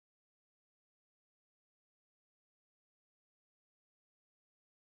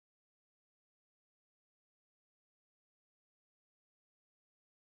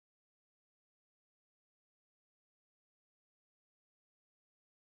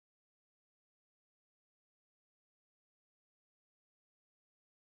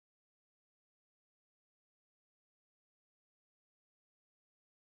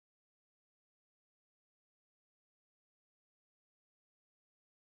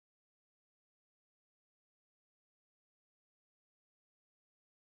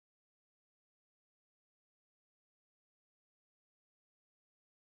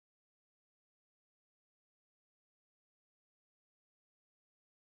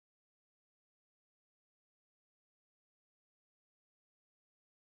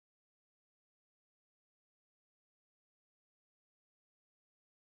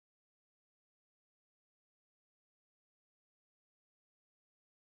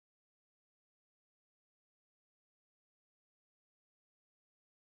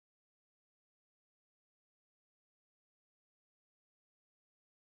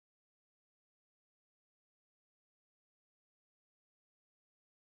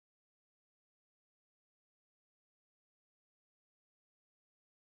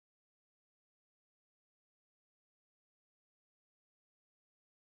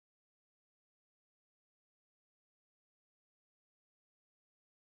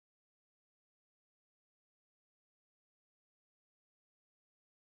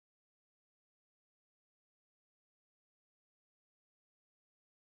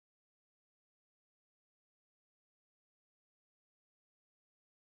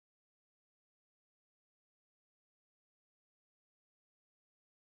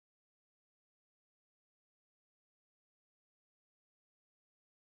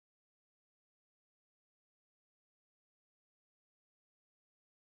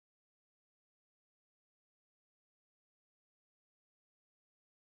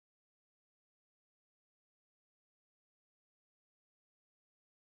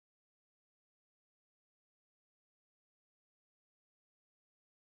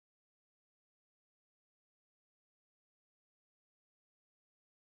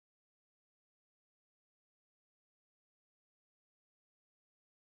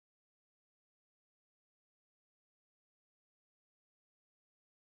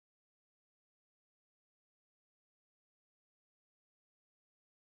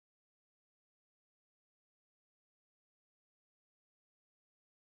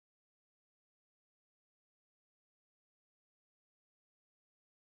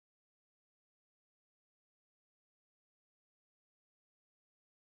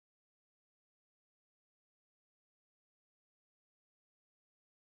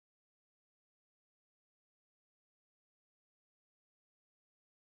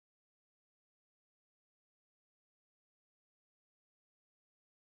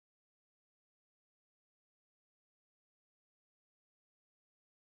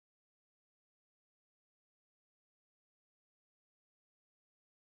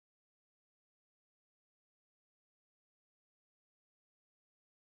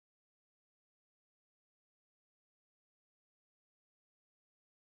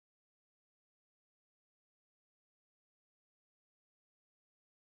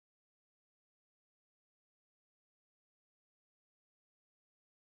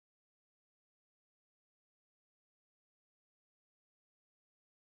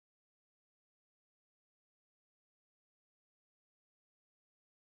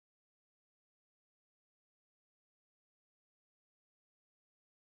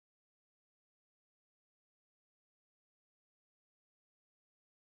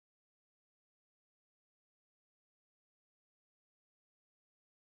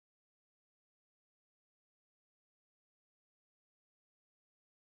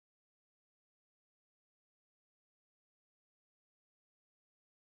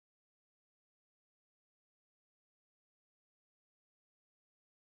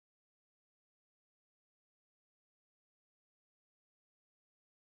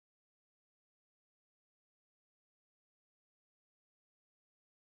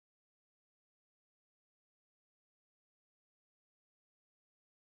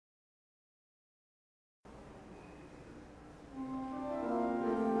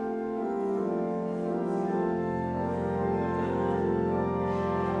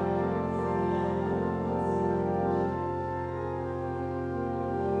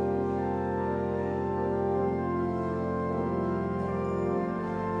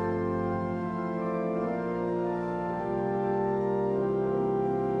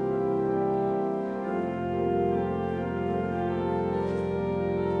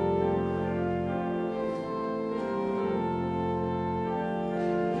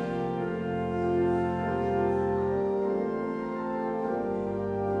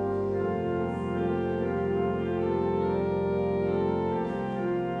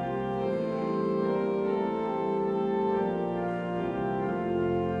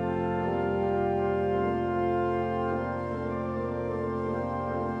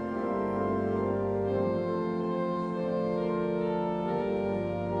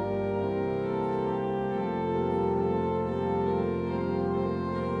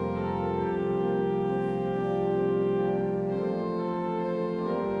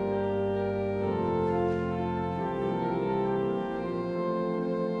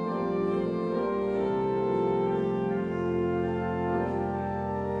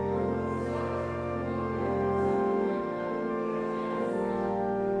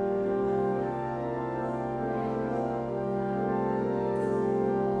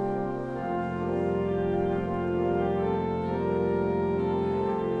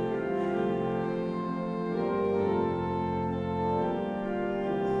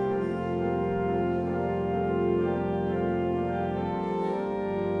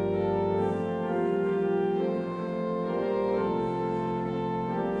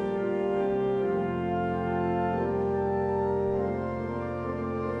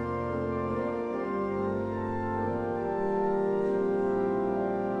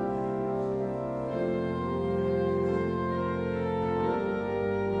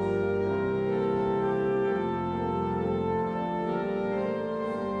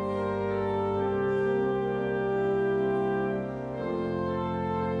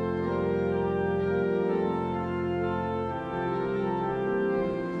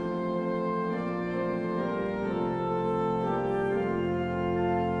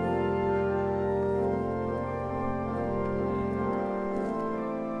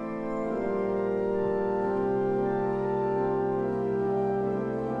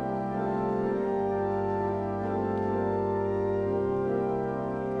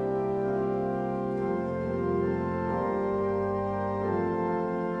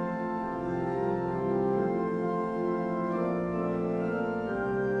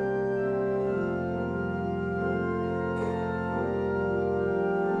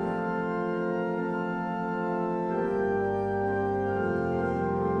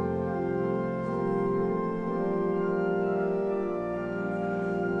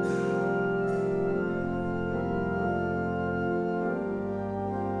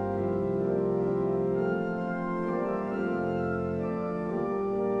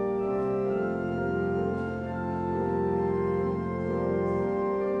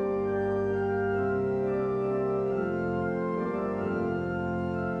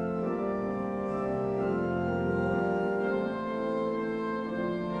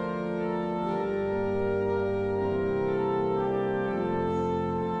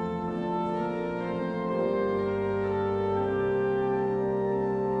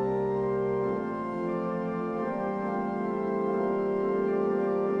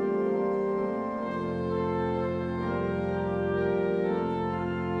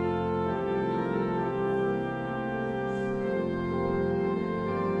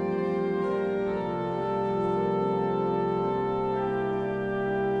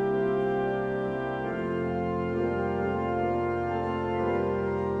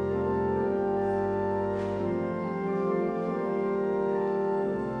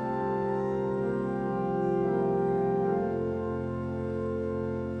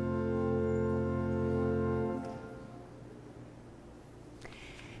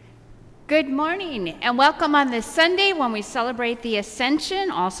Good morning and welcome on this Sunday when we celebrate the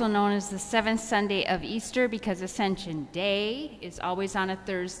Ascension, also known as the seventh Sunday of Easter, because Ascension Day is always on a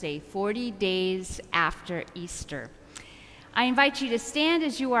Thursday, 40 days after Easter. I invite you to stand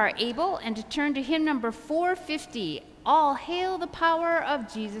as you are able and to turn to hymn number 450, All Hail the Power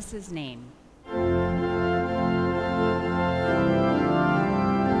of Jesus' Name.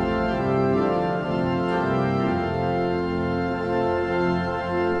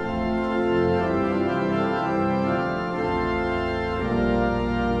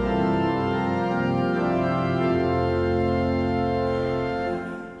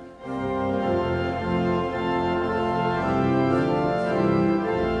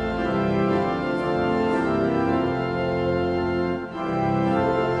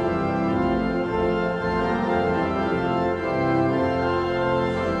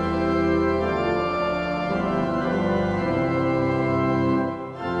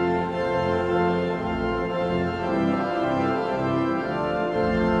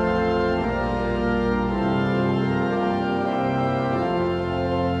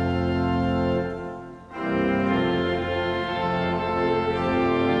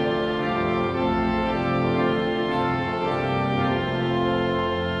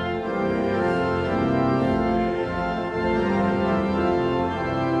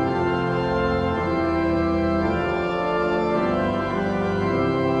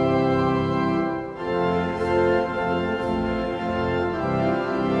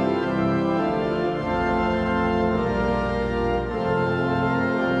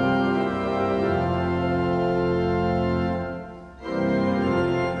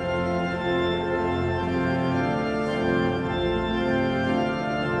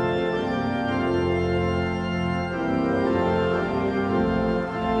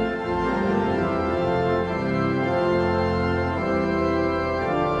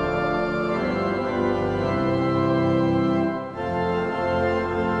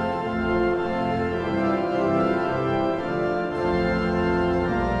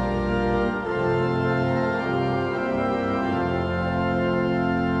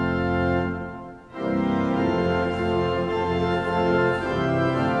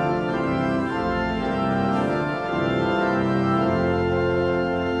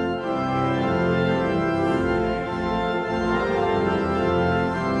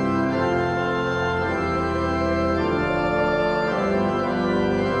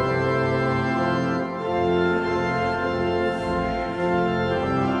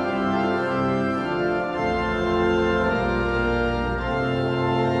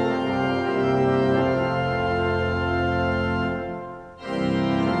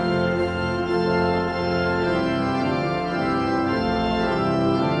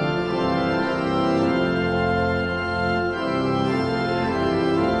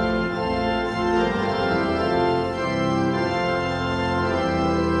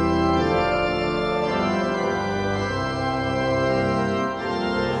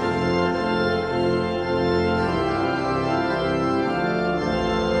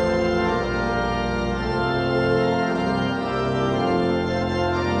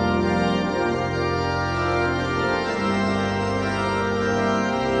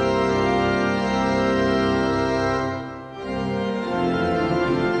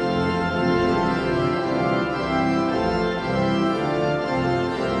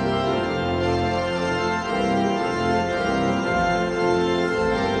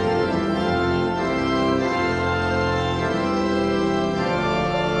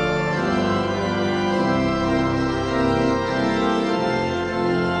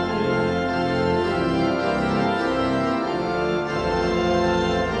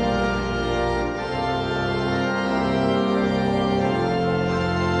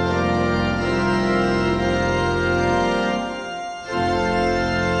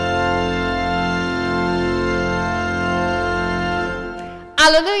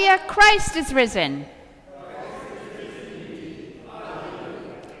 Hallelujah, Christ is risen.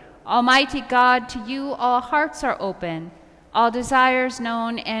 Almighty God, to you all hearts are open, all desires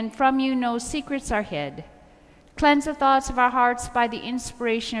known, and from you no secrets are hid. Cleanse the thoughts of our hearts by the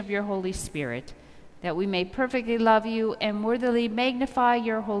inspiration of your Holy Spirit, that we may perfectly love you and worthily magnify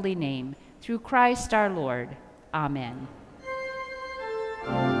your holy name. Through Christ our Lord. Amen.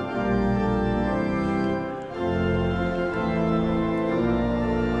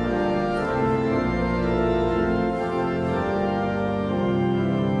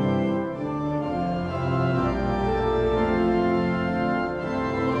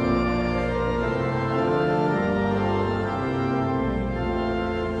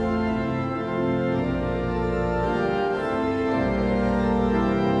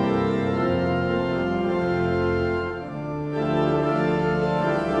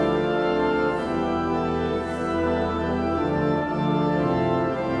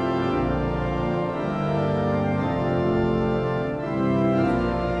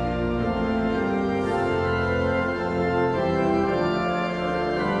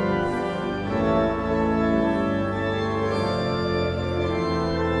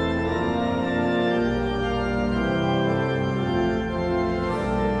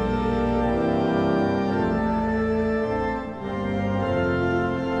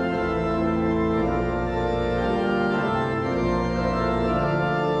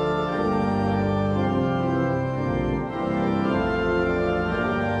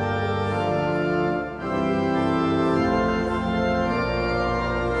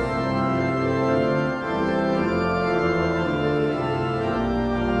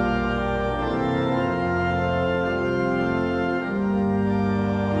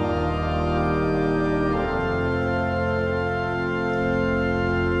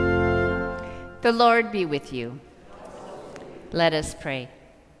 The Lord be with you. Let us pray.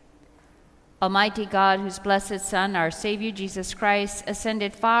 Almighty God, whose blessed Son, our Savior Jesus Christ,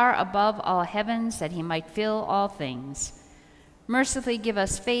 ascended far above all heavens that he might fill all things, mercifully give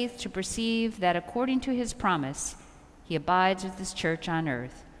us faith to perceive that according to his promise, he abides with his church on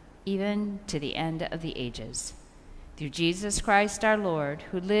earth, even to the end of the ages. Through Jesus Christ our Lord,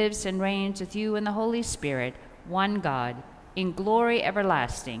 who lives and reigns with you in the Holy Spirit, one God, in glory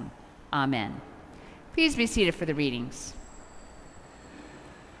everlasting. Amen. Please be seated for the readings.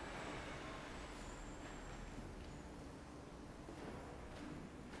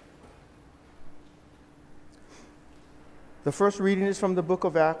 The first reading is from the book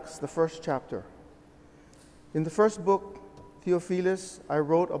of Acts, the first chapter. In the first book, Theophilus, I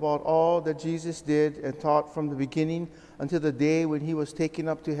wrote about all that Jesus did and taught from the beginning until the day when he was taken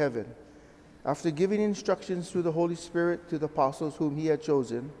up to heaven, after giving instructions through the Holy Spirit to the apostles whom he had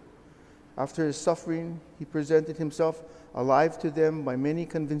chosen. After his suffering, he presented himself alive to them by many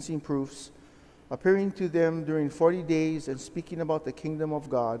convincing proofs, appearing to them during 40 days and speaking about the kingdom of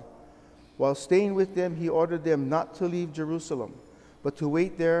God. While staying with them, he ordered them not to leave Jerusalem, but to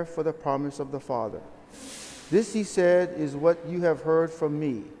wait there for the promise of the Father. This, he said, is what you have heard from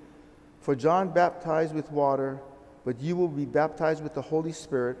me. For John baptized with water, but you will be baptized with the Holy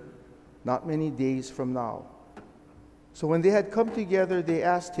Spirit not many days from now. So when they had come together, they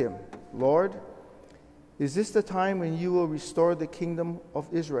asked him, Lord, is this the time when you will restore the kingdom of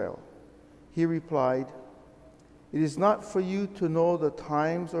Israel? He replied, it is not for you to know the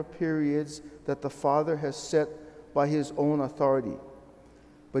times or periods that the Father has set by his own authority,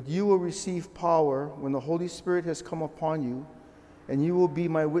 but you will receive power when the Holy Spirit has come upon you, and you will be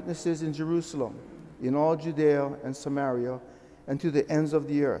my witnesses in Jerusalem, in all Judea and Samaria, and to the ends of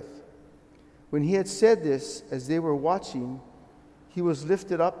the earth. When he had said this, as they were watching, he was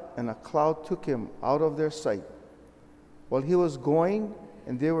lifted up, and a cloud took him out of their sight. While he was going,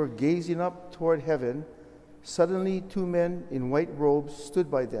 and they were gazing up toward heaven, suddenly 2 men in white robes stood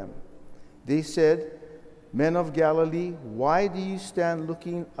by them. They said, Men of Galilee, why do you stand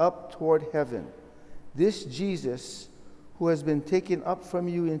looking up toward heaven? This Jesus, who has been taken up from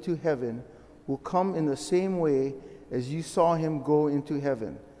you into heaven, will come in the same way as you saw him go into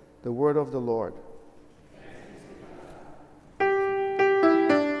heaven. The word of the Lord.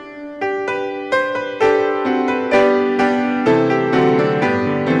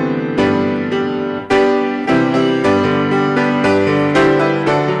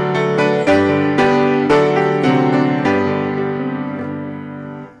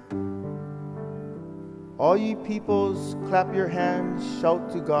 All ye peoples, clap your hands,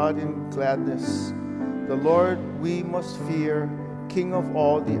 shout to God in gladness. The Lord we must fear, King of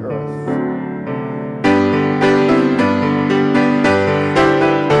all the earth.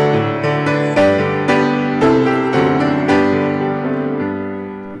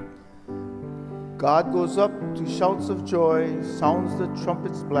 God goes up to shouts of joy, sounds the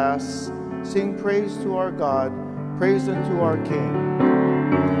trumpet's blast. Sing praise to our God, praise unto our King.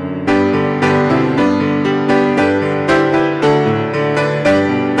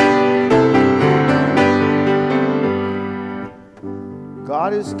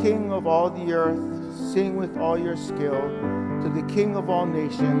 God is King of all the earth. Sing with all your skill to the King of all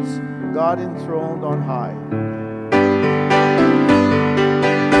nations, God enthroned on high.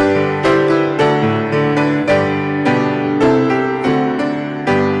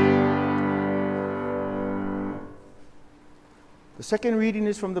 The second reading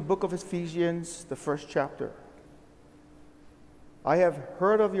is from the book of Ephesians, the first chapter. I have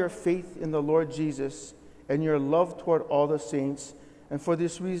heard of your faith in the Lord Jesus and your love toward all the saints, and for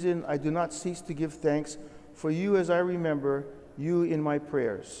this reason I do not cease to give thanks for you as I remember you in my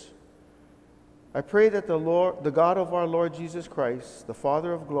prayers. I pray that the God of our Lord Jesus Christ, the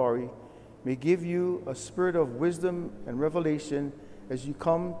Father of glory, may give you a spirit of wisdom and revelation as you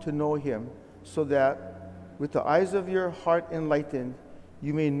come to know him, so that, with the eyes of your heart enlightened,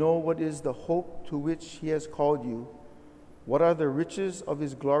 you may know what is the hope to which he has called you, what are the riches of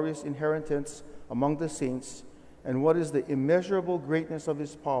his glorious inheritance among the saints, and what is the immeasurable greatness of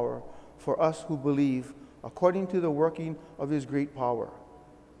his power for us who believe, according to the working of his great power.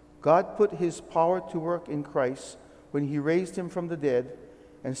 God put his power to work in Christ when he raised him from the dead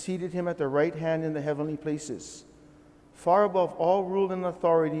and seated him at the right hand in the heavenly places, far above all rule and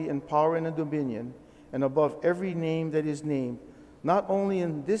authority and power and dominion, and above every name that is named, not only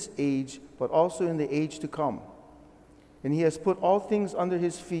in this age, but also in the age to come. And he has put all things under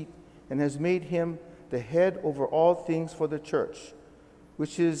his feet and has made him the head over all things for the church,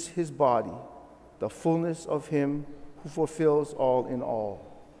 which is his body, the fullness of him who fulfills all in all.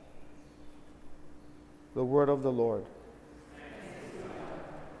 The word of the Lord.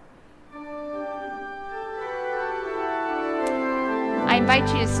 I invite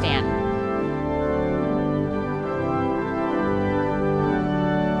you to stand.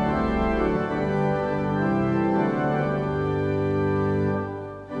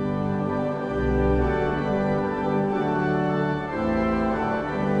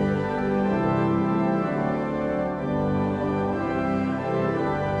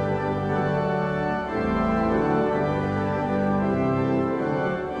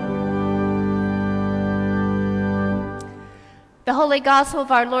 The Holy Gospel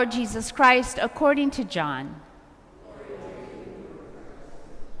of our Lord Jesus Christ according to John.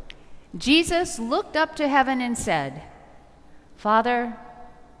 Jesus looked up to heaven and said, Father,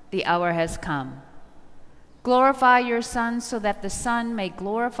 the hour has come. Glorify your Son so that the Son may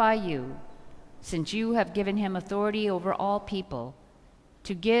glorify you, since you have given him authority over all people,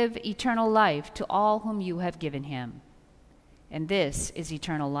 to give eternal life to all whom you have given him. And this is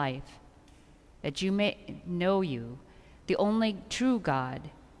eternal life, that you may know you, the only true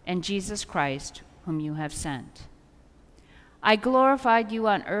God, and Jesus Christ, whom you have sent. I glorified you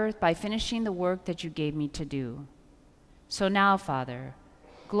on earth by finishing the work that you gave me to do. So now, Father,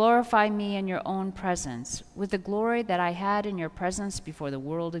 glorify me in your own presence with the glory that I had in your presence before the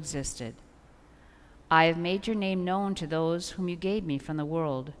world existed. I have made your name known to those whom you gave me from the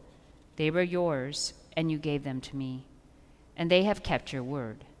world. They were yours, and you gave them to me, and they have kept your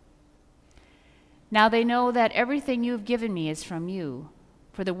word. Now they know that everything you have given me is from you,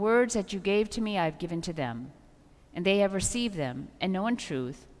 for the words that you gave to me I have given to them, and they have received them and know in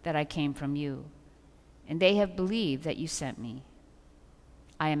truth that I came from you, and they have believed that you sent me.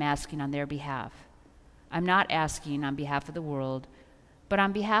 I am asking on their behalf. I'm not asking on behalf of the world, but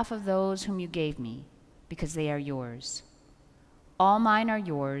on behalf of those whom you gave me, because they are yours. All mine are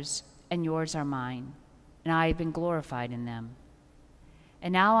yours, and yours are mine, and I have been glorified in them.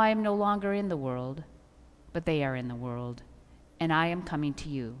 And now I am no longer in the world, but they are in the world, and I am coming to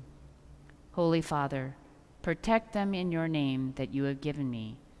you. Holy Father, protect them in your name that you have given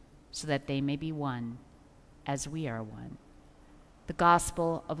me, so that they may be one, as we are one. The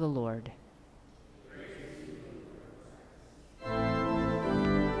Gospel of the Lord.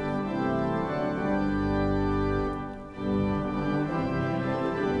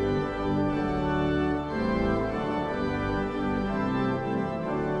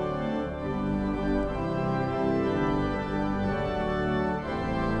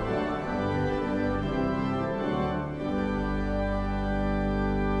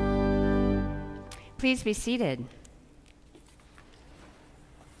 Please be seated.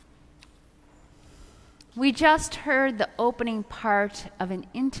 We just heard the opening part of an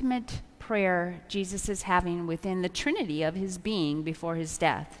intimate prayer Jesus is having within the Trinity of his being before his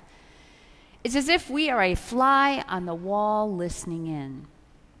death. It's as if we are a fly on the wall listening in.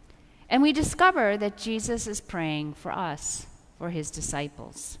 And we discover that Jesus is praying for us, for his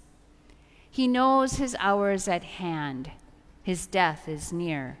disciples. He knows his hour is at hand. His death is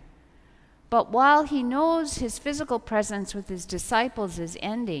near. But while he knows his physical presence with his disciples is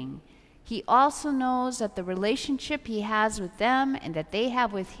ending, he also knows that the relationship he has with them and that they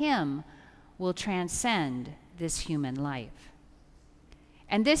have with him will transcend this human life.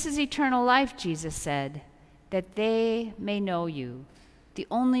 And this is eternal life, Jesus said, that they may know you, the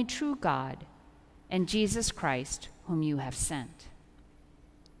only true God, and Jesus Christ, whom you have sent.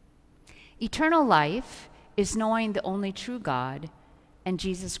 Eternal life is knowing the only true God and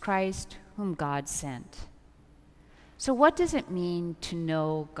Jesus Christ, whom God sent. So what does it mean to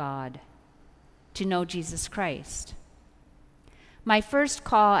know God, to know Jesus Christ? My first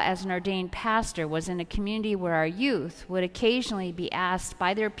call as an ordained pastor was in a community where our youth would occasionally be asked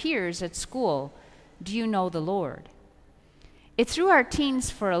by their peers at school, "Do you know the Lord?" It threw our teens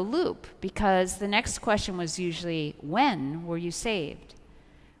for a loop because the next question was usually, "When were you saved?"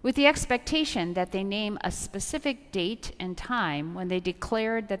 with the expectation that they name a specific date and time when they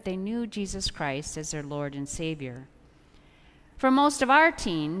declared that they knew Jesus Christ as their Lord and Savior. For most of our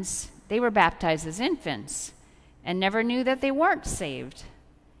teens, they were baptized as infants and never knew that they weren't saved.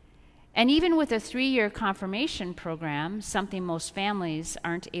 And even with a 3-year confirmation program, something most families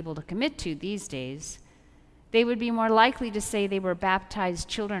aren't able to commit to these days, they would be more likely to say they were baptized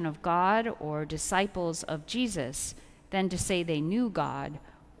children of God or disciples of Jesus than to say they knew God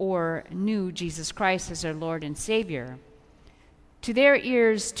or knew Jesus Christ as their Lord and Savior. To their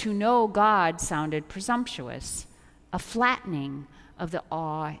ears, to know God sounded presumptuous, a flattening of the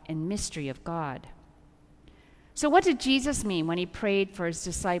awe and mystery of God. So what did Jesus mean when he prayed for his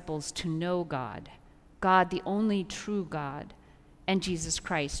disciples to know God, God the only true God, and Jesus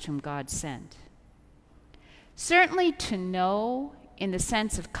Christ whom God sent? Certainly to know in the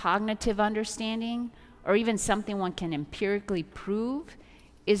sense of cognitive understanding, or even something one can empirically prove,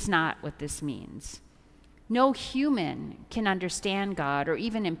 is not what this means. No human can understand God or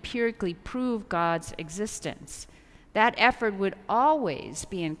even empirically prove God's existence. That effort would always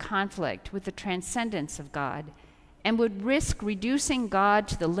be in conflict with the transcendence of God and would risk reducing God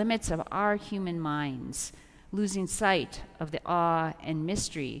to the limits of our human minds, losing sight of the awe and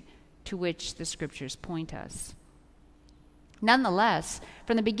mystery to which the scriptures point us. Nonetheless,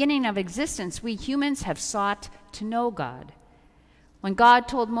 from the beginning of existence, we humans have sought to know God. When God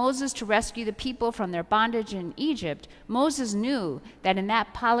told Moses to rescue the people from their bondage in Egypt, Moses knew that in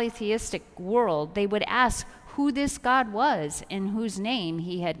that polytheistic world, they would ask who this God was in whose name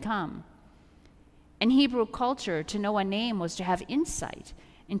he had come. In Hebrew culture, to know a name was to have insight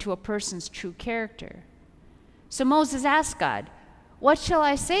into a person's true character. So Moses asked God, "What shall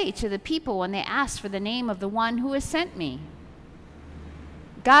I say to the people when they ask for the name of the one who has sent me?"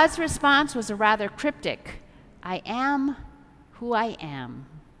 God's response was a rather cryptic, "I am who I am."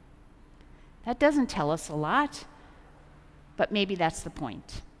 That doesn't tell us a lot, but maybe that's the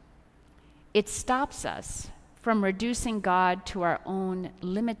point. It stops us from reducing God to our own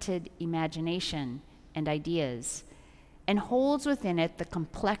limited imagination and ideas, and holds within it the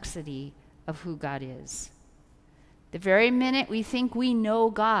complexity of who God is. The very minute we think we know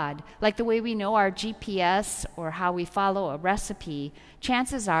God, like the way we know our GPS or how we follow a recipe,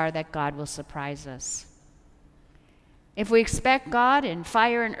 chances are that God will surprise us. If we expect God in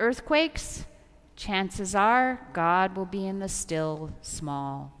fire and earthquakes, chances are God will be in the still,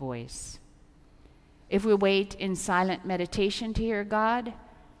 small voice. If we wait in silent meditation to hear God,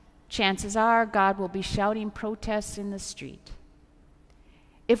 chances are God will be shouting protests in the street.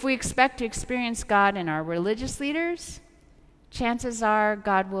 If we expect to experience God in our religious leaders, chances are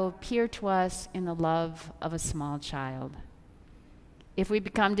God will appear to us in the love of a small child. If we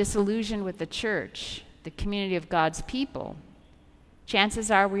become disillusioned with the church, the community of God's people, chances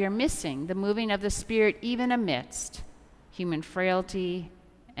are we are missing the moving of the Spirit even amidst human frailty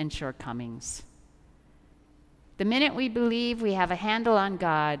and shortcomings. The minute we believe we have a handle on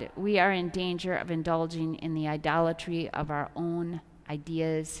God, we are in danger of indulging in the idolatry of our own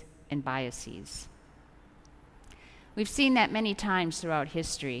ideas and biases. We've seen that many times throughout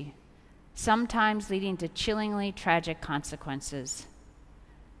history, sometimes leading to chillingly tragic consequences.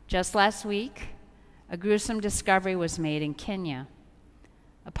 Just last week, a gruesome discovery was made in Kenya,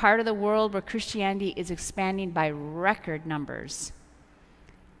 a part of the world where Christianity is expanding by record numbers.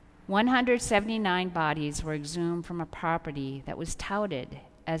 179 bodies were exhumed from a property that was touted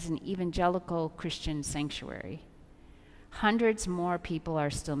as an evangelical Christian sanctuary. Hundreds more people are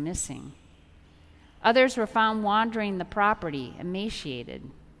still missing. Others were found wandering the property,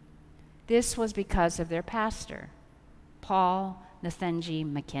 emaciated. This was because of their pastor, Paul Nathenji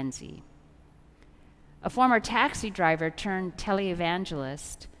Mackenzie. A former taxi driver turned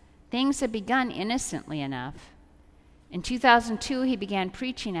televangelist, things had begun innocently enough. In 2002, he began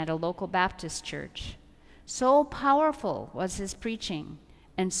preaching at a local Baptist church. So powerful was his preaching,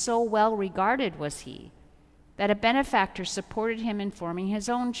 and so well regarded was he, that a benefactor supported him in forming his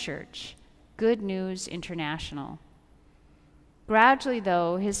own church, Good News International. Gradually,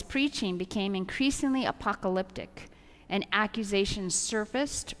 though, his preaching became increasingly apocalyptic, and accusations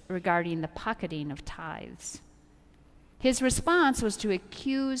surfaced regarding the pocketing of tithes. His response was to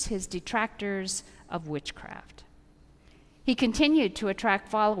accuse his detractors of witchcraft. He continued to attract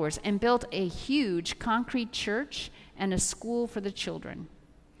followers and built a huge concrete church and a school for the children.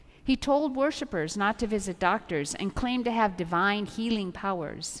 He told worshipers not to visit doctors and claimed to have divine healing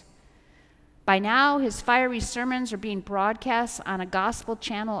powers. By now, his fiery sermons are being broadcast on a gospel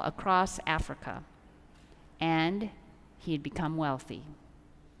channel across Africa, and he had become wealthy.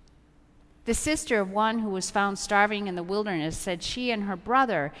 The sister of one who was found starving in the wilderness said she and her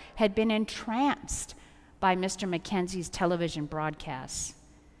brother had been entranced by Mr. Mackenzie's television broadcasts.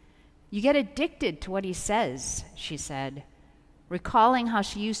 "You get addicted to what he says," she said, recalling how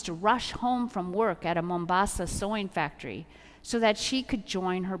she used to rush home from work at a Mombasa sewing factory so that she could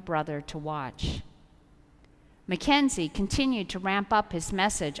join her brother to watch. Mackenzie continued to ramp up his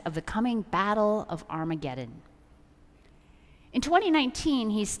message of the coming Battle of Armageddon. In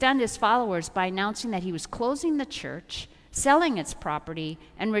 2019, he stunned his followers by announcing that he was closing the church, selling its property,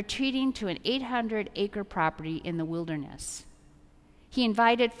 and retreating to an 800-acre property in the wilderness. He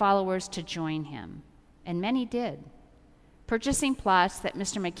invited followers to join him, and many did, purchasing plots that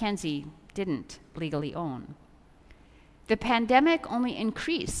Mr. Mackenzie didn't legally own. The pandemic only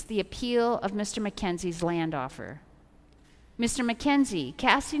increased the appeal of Mr. Mackenzie's land offer. Mr. Mackenzie,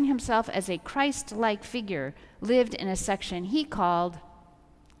 casting himself as a Christ-like figure, lived in a section he called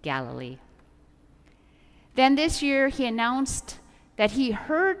Galilee. Then this year he announced that he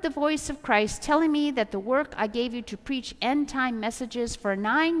heard the voice of Christ telling me that the work I gave you to preach end-time messages for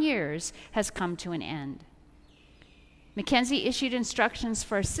 9 years has come to an end. Mackenzie issued instructions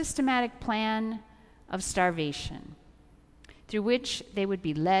for a systematic plan of starvation through which they would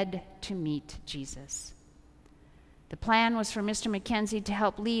be led to meet Jesus. The plan was for Mr. Mackenzie to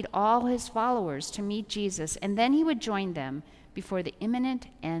help lead all his followers to meet Jesus, and then he would join them before the imminent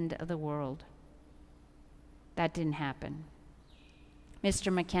end of the world. That didn't happen.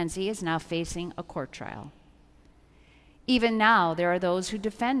 Mr. Mackenzie is now facing a court trial. Even now, there are those who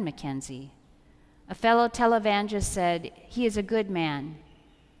defend Mackenzie. A fellow televangelist said, "He is a good man,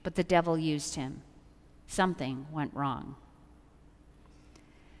 but the devil used him. Something went wrong."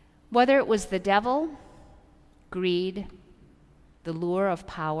 Whether it was the devil, greed, the lure of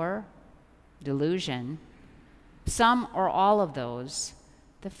power, delusion, some or all of those,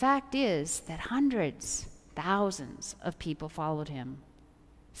 the fact is that hundreds, thousands of people followed him,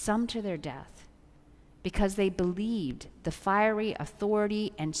 some to their death, because they believed the fiery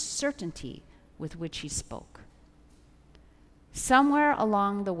authority and certainty with which he spoke. Somewhere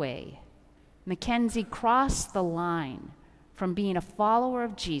along the way, Mackenzie crossed the line from being a follower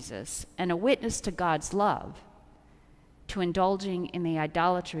of Jesus and a witness to God's love to indulging in the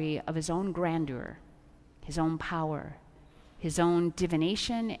idolatry of his own grandeur, his own power, his own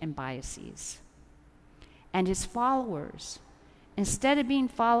divination and biases. And his followers, instead of being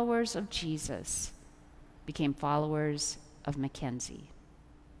followers of Jesus, became followers of Mackenzie.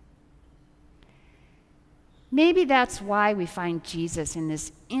 Maybe that's why we find Jesus in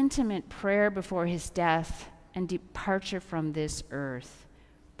this intimate prayer before his death and departure from this earth,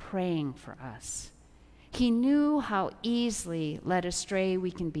 praying for us. He knew how easily led astray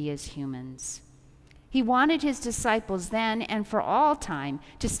we can be as humans. He wanted his disciples then and for all time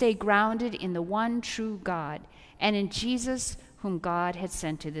to stay grounded in the one true God and in Jesus whom God had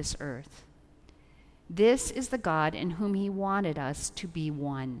sent to this earth. This is the God in whom he wanted us to be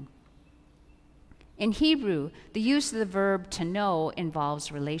one. In Hebrew, the use of the verb to know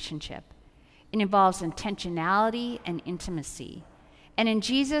involves relationship. It involves intentionality and intimacy. And in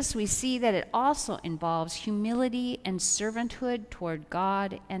Jesus, we see that it also involves humility and servanthood toward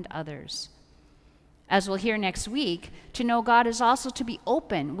God and others. As we'll hear next week, to know God is also to be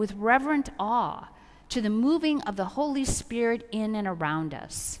open with reverent awe to the moving of the Holy Spirit in and around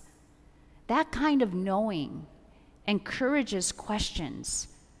us. That kind of knowing encourages questions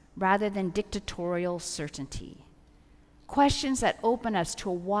rather than dictatorial certainty. Questions that open us to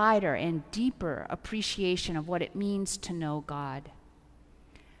a wider and deeper appreciation of what it means to know God.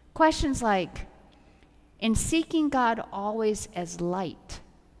 Questions like, in seeking God always as light,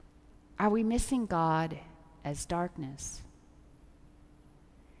 are we missing God as darkness?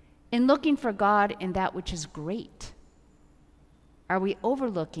 In looking for God in that which is great, are we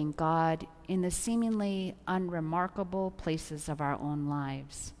overlooking God in the seemingly unremarkable places of our own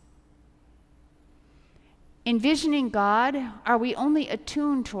lives? Envisioning God, are we only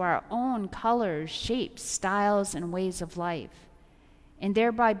attuned to our own colors, shapes, styles, and ways of life, and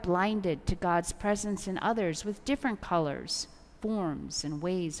thereby blinded to God's presence in others with different colors, forms, and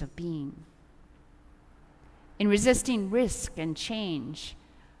ways of being? In resisting risk and change,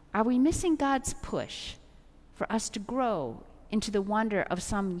 are we missing God's push for us to grow into the wonder of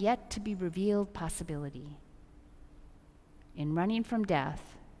some yet to be revealed possibility? In running from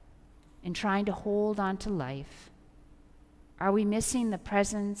death, in trying to hold on to life, are we missing the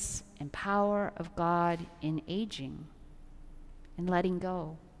presence and power of God in aging, in letting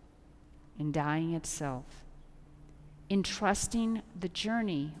go, in dying itself, in trusting the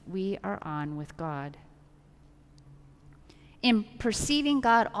journey we are on with God? In perceiving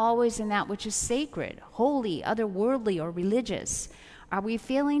God always in that which is sacred, holy, otherworldly, or religious, are we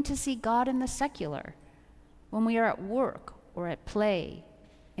failing to see God in the secular, when we are at work or at play,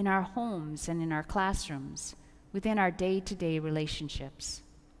 in our homes and in our classrooms, within our day-to-day relationships?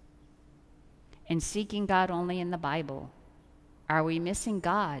 In seeking God only in the Bible, are we missing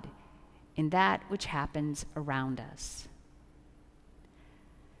God in that which happens around us?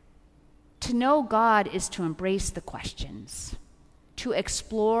 To know God is to embrace the questions, to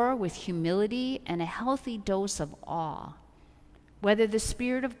explore with humility and a healthy dose of awe whether the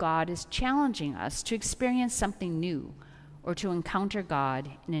Spirit of God is challenging us to experience something new or to encounter God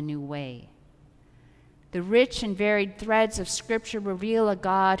in a new way. The rich and varied threads of Scripture reveal a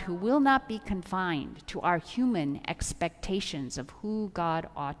God who will not be confined to our human expectations of who God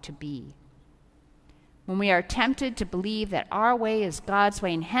ought to be. When we are tempted to believe that our way is God's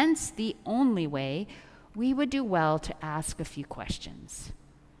way and hence the only way, we would do well to ask a few questions.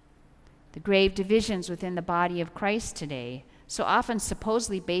 The grave divisions within the body of Christ today, so often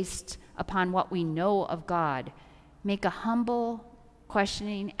supposedly based upon what we know of God, make a humble,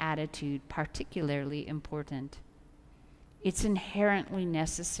 questioning attitude particularly important. It's inherently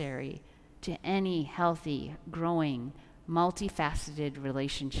necessary to any healthy, growing, multifaceted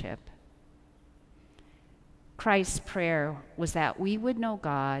relationship. Christ's prayer was that we would know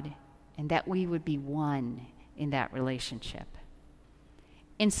God and that we would be one in that relationship.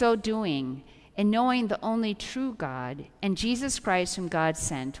 In so doing, and knowing the only true God and Jesus Christ whom God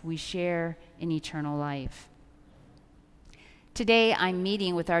sent, we share in eternal life. Today, I'm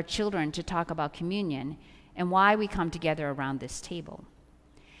meeting with our children to talk about communion and why we come together around this table.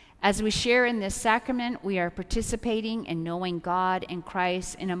 As we share in this sacrament, we are participating in knowing God and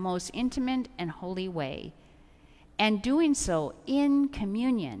Christ in a most intimate and holy way, and doing so in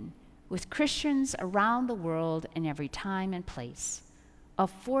communion with Christians around the world in every time and place, a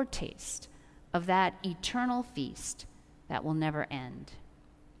foretaste of that eternal feast that will never end.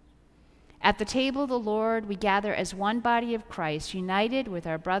 At the table of the Lord, we gather as one body of Christ, united with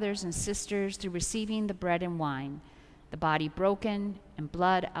our brothers and sisters through receiving the bread and wine, the body broken and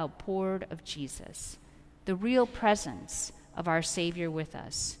blood outpoured of Jesus, the real presence of our Savior with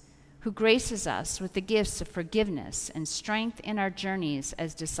us, who graces us with the gifts of forgiveness and strength in our journeys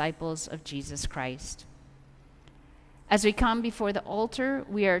as disciples of Jesus Christ. As we come before the altar,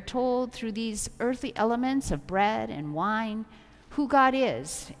 we are told through these earthly elements of bread and wine who God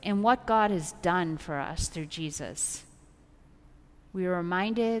is and what God has done for us through Jesus. We are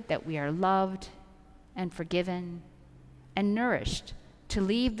reminded that we are loved and forgiven and nourished to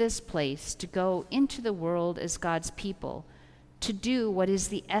leave this place, to go into the world as God's people, to do what is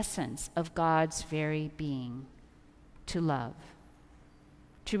the essence of God's very being, to love,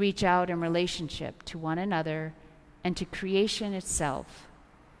 to reach out in relationship to one another and to creation itself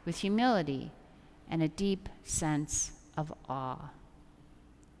with humility and a deep sense of awe.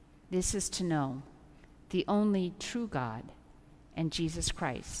 This is to know the only true God and Jesus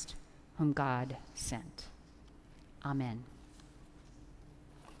Christ, whom God sent. Amen.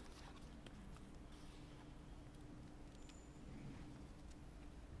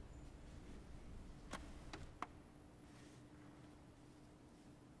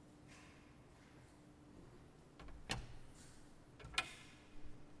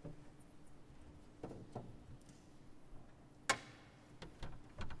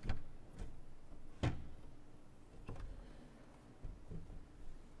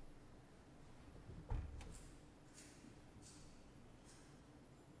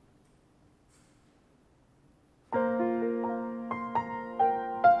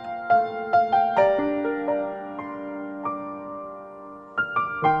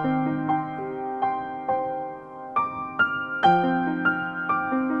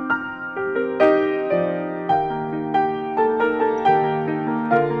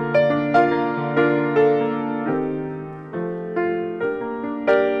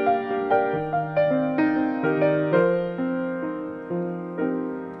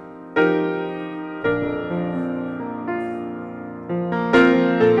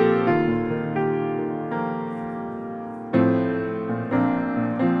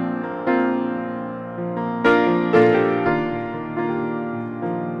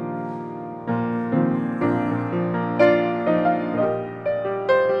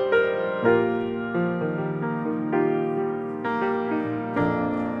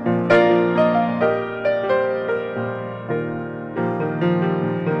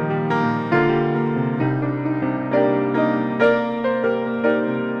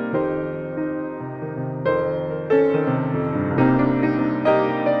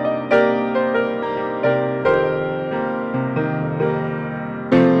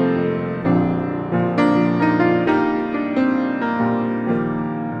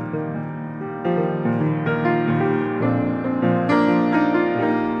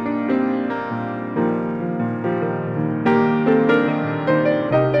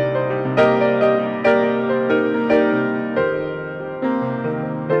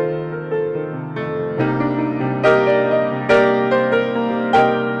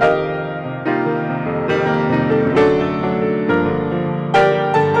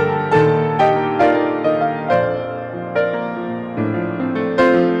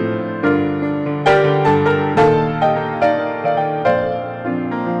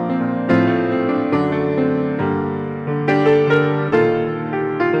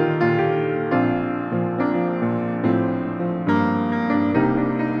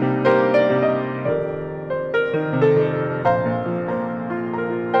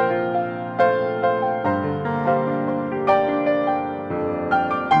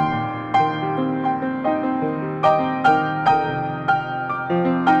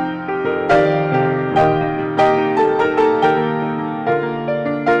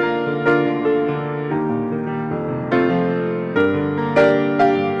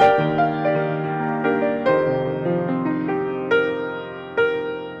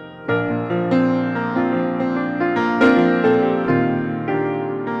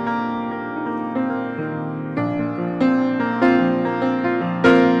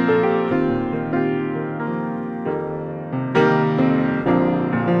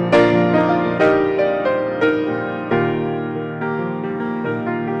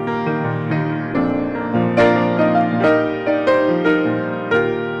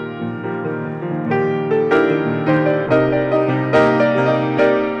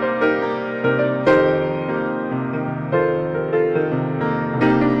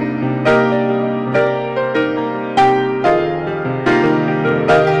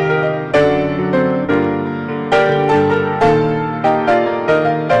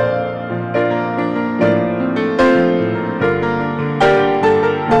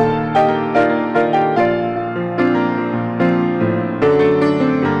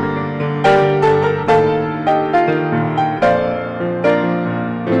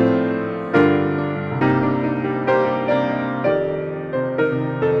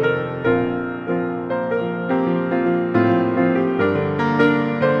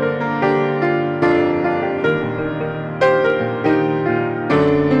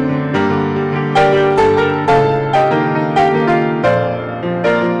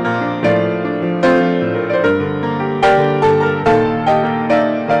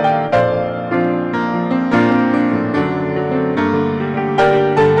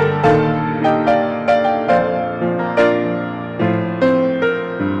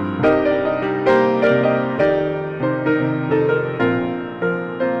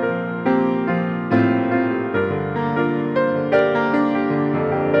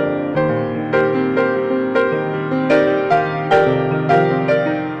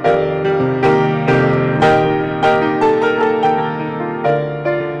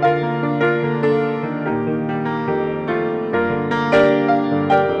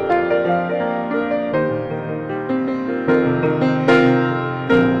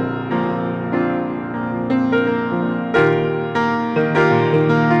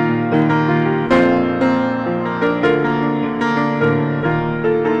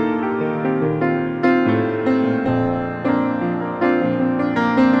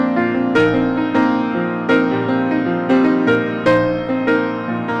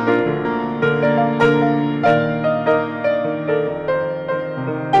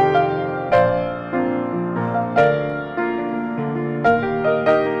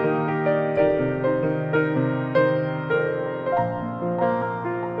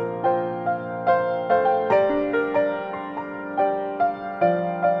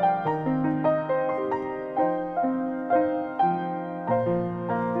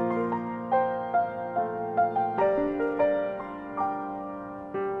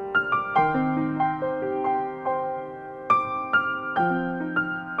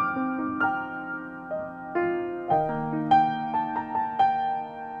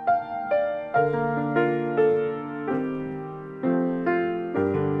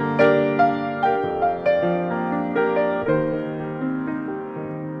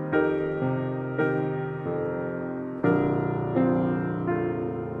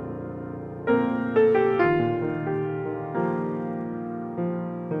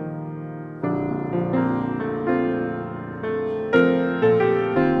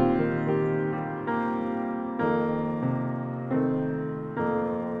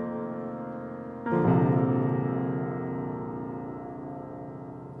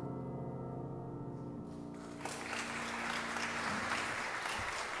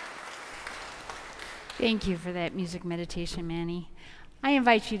 Thank you for that music meditation, Manny. I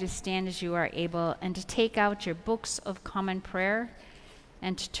invite you to stand as you are able and to take out your books of common prayer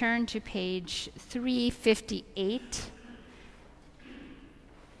and to turn to page 358.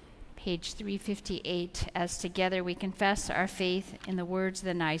 Page 358, as together we confess our faith in the words of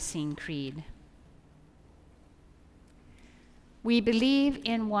the Nicene Creed. We believe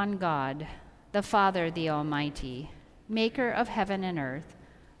in one God, the Father, the Almighty, maker of heaven and earth,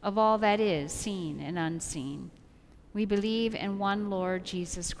 of all that is seen and unseen. We believe in one Lord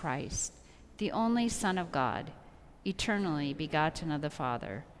Jesus Christ, the only Son of God, eternally begotten of the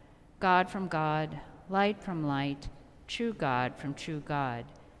Father, God from God, light from light, true God from true God,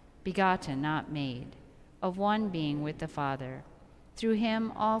 begotten, not made, of one being with the Father. Through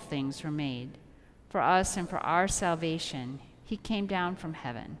him all things were made. For us and for our salvation, he came down from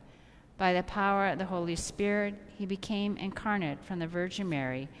heaven. By the power of the Holy Spirit, he became incarnate from the Virgin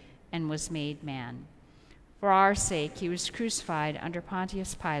Mary and was made man. For our sake, he was crucified under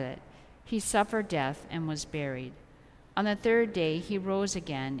Pontius Pilate. He suffered death and was buried. On the third day, he rose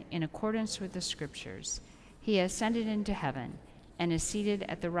again in accordance with the Scriptures. He ascended into heaven and is seated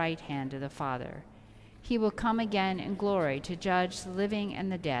at the right hand of the Father. He will come again in glory to judge the living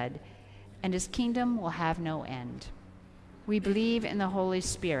and the dead, and his kingdom will have no end. We believe in the Holy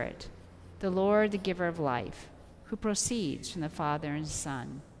Spirit, the Lord, the giver of life, who proceeds from the Father and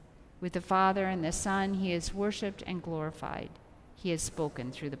Son. With the Father and the Son, he is worshipped and glorified. He has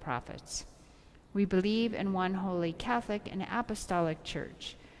spoken through the prophets. We believe in one holy Catholic and apostolic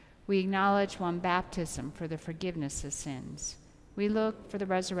church. We acknowledge one baptism for the forgiveness of sins. We look for the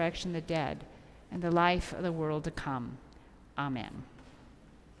resurrection of the dead and the life of the world to come. Amen.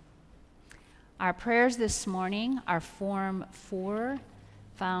 Our prayers this morning are Form 4,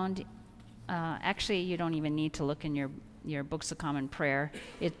 found actually, you don't even need to look in your books of common prayer.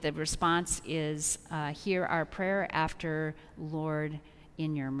 The response is, hear our prayer after, Lord,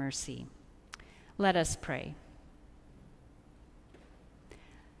 in your mercy. Let us pray.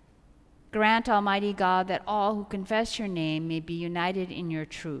 Grant, Almighty God, that all who confess your name may be united in your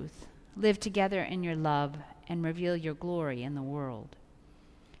truth, live together in your love, and reveal your glory in the world.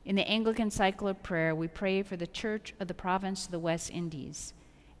 In the Anglican Cycle of Prayer, we pray for the Church of the Province of the West Indies.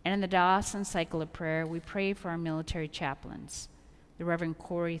 And in the Dawson Cycle of Prayer, we pray for our military chaplains, the Reverend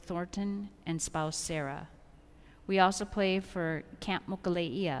Corey Thornton and spouse Sarah. We also pray for Camp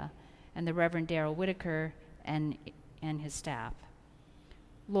Mokuleia and the Reverend Darrell Whitaker and his staff.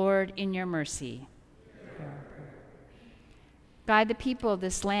 Lord, in your mercy, guide the people of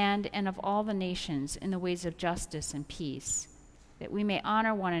this land and of all the nations in the ways of justice and peace, that we may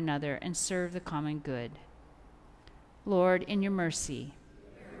honor one another and serve the common good. Lord, in your mercy,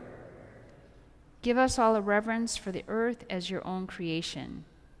 give us all a reverence for the earth as your own creation,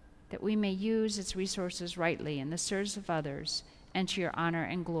 that we may use its resources rightly in the service of others and to your honor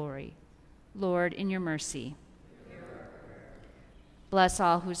and glory. Lord, in your mercy. Bless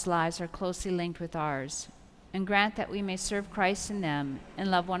all whose lives are closely linked with ours, and grant that we may serve Christ in them and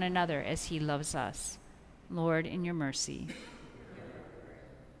love one another as he loves us. Lord, in your mercy.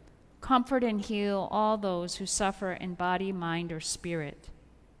 Comfort and heal all those who suffer in body, mind, or spirit.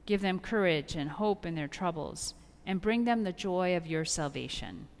 Give them courage and hope in their troubles, and bring them the joy of your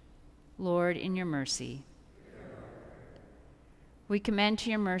salvation. Lord, in your mercy. We commend to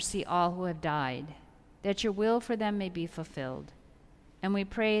your mercy all who have died, that your will for them may be fulfilled. And we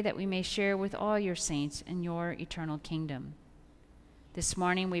pray that we may share with all your saints in your eternal kingdom. This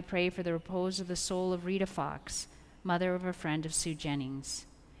morning we pray for the repose of the soul of Rita Fox, mother of a friend of Sue Jennings,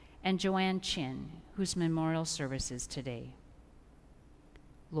 and Joanne Chin, whose memorial service is today.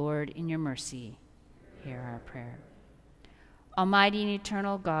 Lord, in your mercy, hear our prayer. Almighty and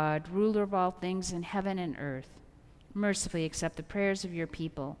eternal God, ruler of all things in heaven and earth, mercifully accept the prayers of your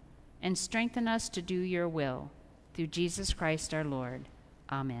people and strengthen us to do your will, through Jesus Christ our Lord.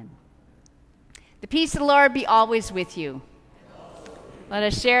 Amen. The peace of the Lord be always with you. Let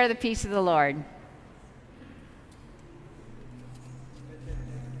us share the peace of the Lord.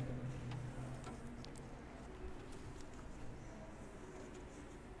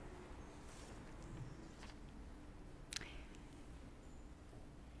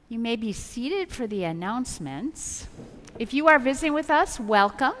 You may be seated for the announcements. If you are visiting with us,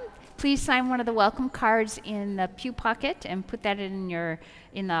 welcome. Please sign one of the welcome cards in the pew pocket and put that in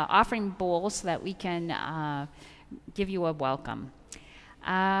the offering bowl so that we can give you a welcome.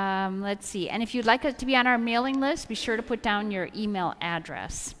 Let's see. And if you'd like us to be on our mailing list, be sure to put down your email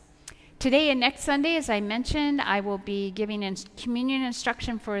address. Today and next Sunday, as I mentioned, I will be giving communion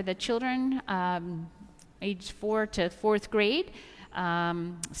instruction for the children age 4 to 4th grade.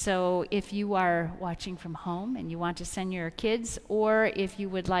 So if you are watching from home and you want to send your kids, or if you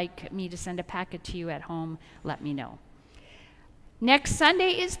would like me to send a packet to you at home, let me know. Next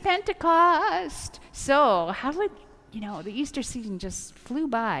Sunday is Pentecost. So how would, the Easter season just flew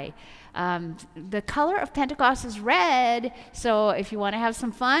by. The color of Pentecost is red, so if you want to have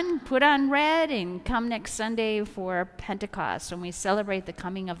some fun, put on red and come next Sunday for Pentecost, when we celebrate the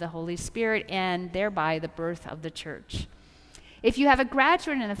coming of the Holy Spirit and thereby the birth of the church. If you have a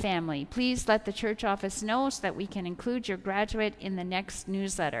graduate in the family, please let the church office know so that we can include your graduate in the next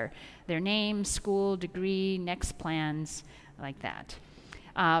newsletter. Their name, school, degree, next plans, like that.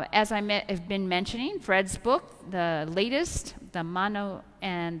 As I have been mentioning, Fred's book, the latest, the Mano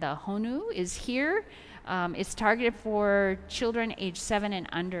and the Honu, is here. It's targeted for children age 7 and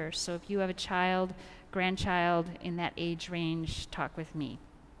under. So if you have a child, grandchild in that age range, talk with me.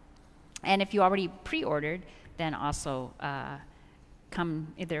 And if you already pre-ordered, then also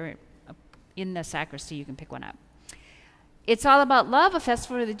come either in the sacristy, you can pick one up. It's all about love, a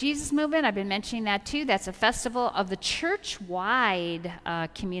festival of the Jesus movement. I've been mentioning that too. That's a festival of the church-wide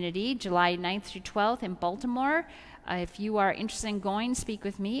community, July 9th through 12th in Baltimore. If you are interested in going, speak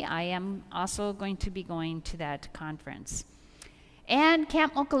with me. I am also going to be going to that conference. And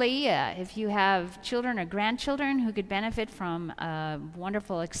Camp Mokuleia, if you have children or grandchildren who could benefit from a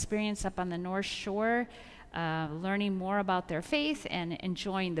wonderful experience up on the North Shore, learning more about their faith and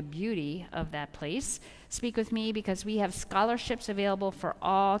enjoying the beauty of that place, speak with me, because we have scholarships available for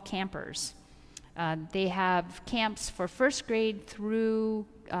all campers. They have camps for first grade through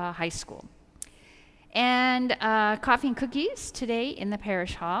high school. And coffee and cookies today in the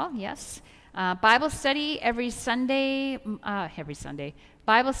parish hall, yes. Bible study every Sunday.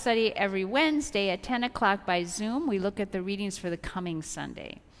 Bible study every Wednesday at 10 o'clock by Zoom. We look at the readings for the coming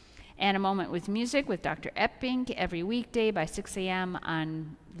Sunday. And a moment with music with Dr. Epping every weekday by 6 a.m.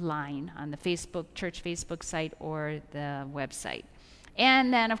 online on the church Facebook site or the website.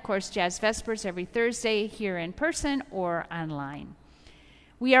 And then, of course, Jazz Vespers every Thursday here in person or online.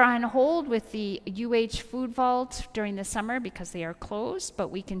 We are on hold with the UH Food Vault during the summer because they are closed, but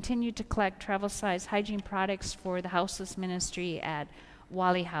we continue to collect travel-size hygiene products for the houseless ministry at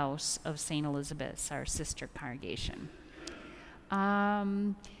Wally House of St. Elizabeth's, our sister congregation.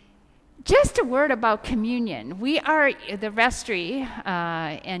 Just a word about communion. We are, the vestry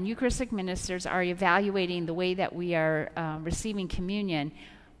and Eucharistic ministers are evaluating the way that we are receiving communion.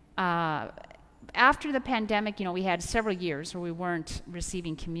 After the pandemic, we had several years where we weren't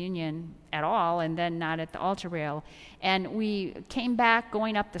receiving communion at all, and then not at the altar rail. And we came back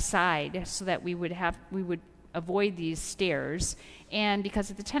going up the side so that we would avoid these stairs. And because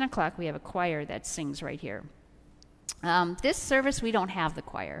at the 10 o'clock we have a choir that sings right here. This service, we don't have the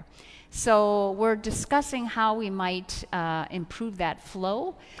choir. So we're discussing how we might improve that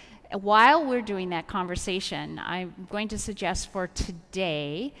flow. While we're doing that conversation, I'm going to suggest for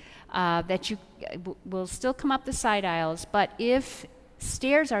today that you will still come up the side aisles, but if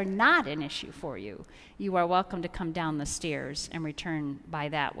stairs are not an issue for you, you are welcome to come down the stairs and return by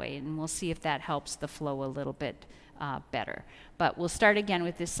that way, and we'll see if that helps the flow a little bit better. But we'll start again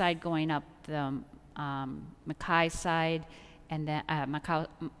with this side going up the Mackay side, and then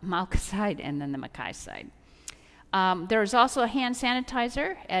Malka side, and then the Mackay side. There's also a hand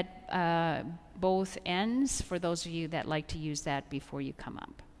sanitizer at both ends for those of you that like to use that before you come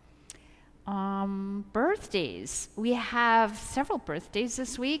up. Birthdays. We have several birthdays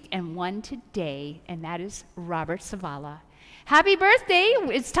this week and one today, and that is Robert Savala. Happy birthday!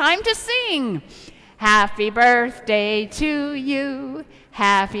 It's time to sing. Happy birthday to you.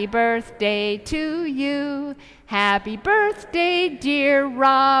 Happy birthday to you. Happy birthday, dear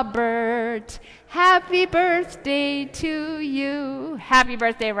Robert. Happy birthday to you. Happy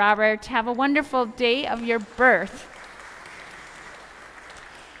birthday, Robert. Have a wonderful day of your birth.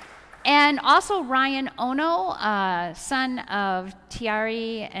 And also Ryan Ono, son of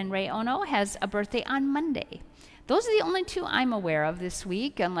Tiari and Ray Ono, has a birthday on Monday. Those are the only two I'm aware of this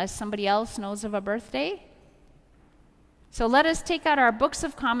week, unless somebody else knows of a birthday. So let us take out our Books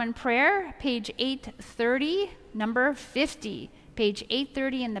of Common Prayer, page 830, number 50. Page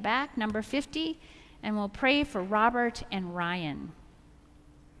 830 in the back, number 50, and we'll pray for Robert and Ryan.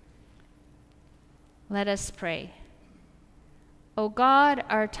 Let us pray. O God,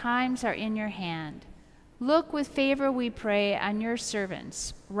 our times are in your hand. Look with favor, we pray, on your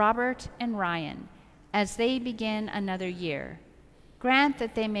servants, Robert and Ryan, as they begin another year. Grant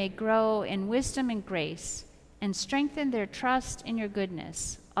that they may grow in wisdom and grace, and strengthen their trust in your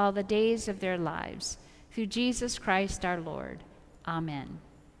goodness all the days of their lives. Through Jesus Christ our Lord. Amen.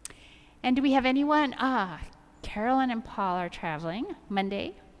 And do we have anyone? Carolyn and Paul are traveling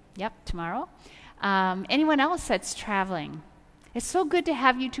Monday. Yep, tomorrow. Anyone else that's traveling? It's so good to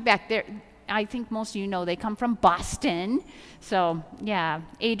have you two back there. I think most of you know they come from Boston. So, yeah,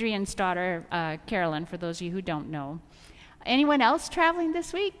 Adrian's daughter, Carolyn, for those of you who don't know. Anyone else traveling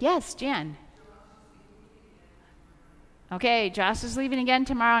this week? Yes, Jan. Okay, Josh is leaving again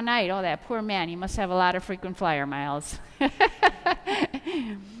tomorrow night. Oh, that poor man. He must have a lot of frequent flyer miles.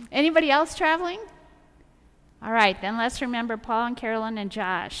 Anybody else traveling? All right, then let's remember Paul and Carolyn and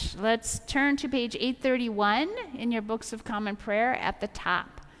Josh. Let's turn to page 831 in your books of common prayer at the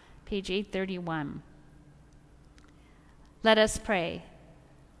top. Page 831. Let us pray.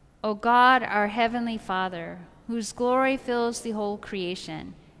 O God, our heavenly Father, whose glory fills the whole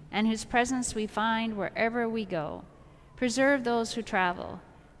creation, and whose presence we find wherever we go, preserve those who travel,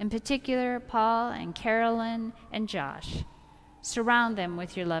 in particular Paul and Carolyn and Josh. Surround them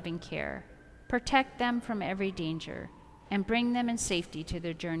with your loving care. Protect them from every danger, and bring them in safety to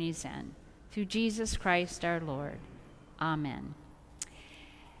their journey's end. Through Jesus Christ our Lord. Amen.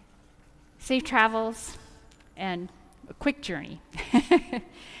 Safe travels and a quick journey.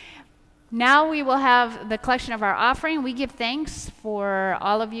 Now we will have the collection of our offering. We give thanks for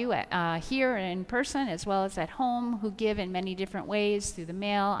all of you here in person as well as at home who give in many different ways, through the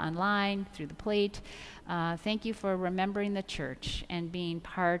mail, online, through the plate. Thank you for remembering the church and being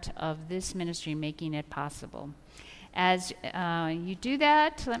part of this ministry, making it possible. As you do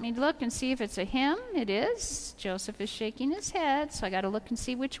that, let me look and see if it's a hymn. It is. Joseph is shaking his head, so I got to look and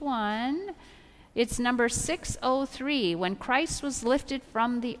see which one. It's number 603, When Christ Was Lifted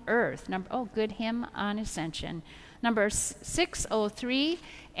from the Earth. Good hymn on Ascension. Number 603,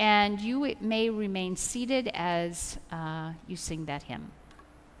 and you may remain seated as you sing that hymn.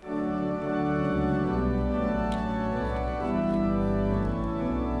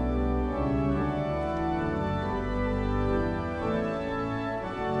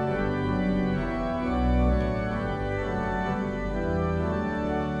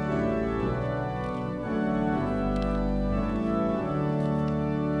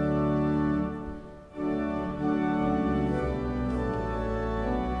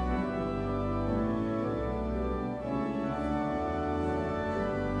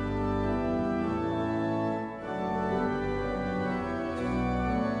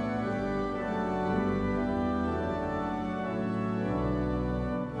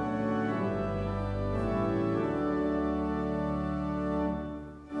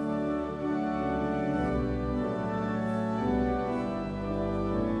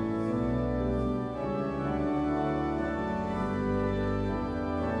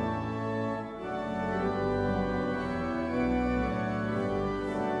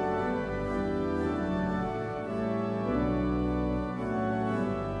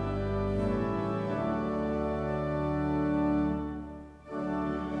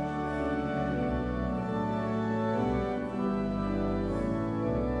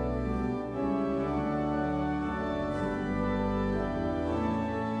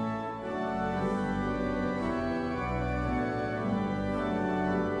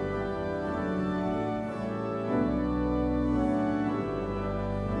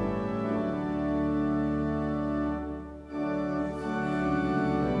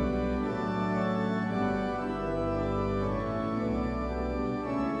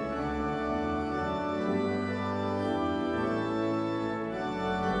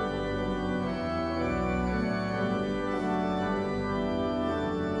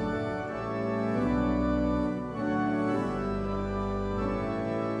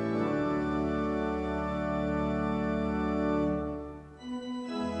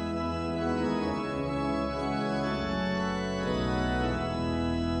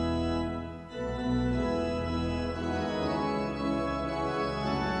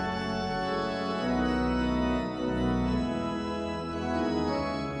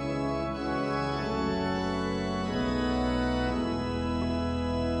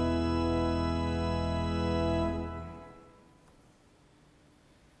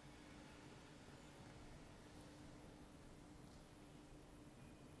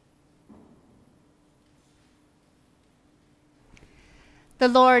 The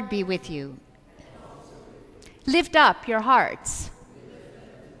Lord be with you. Lift up your hearts.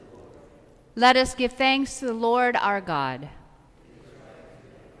 Let us give thanks to the Lord our God.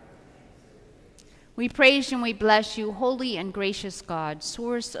 We praise you and we bless you, holy and gracious God,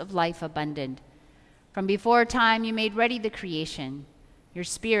 source of life abundant. From before time you made ready the creation. Your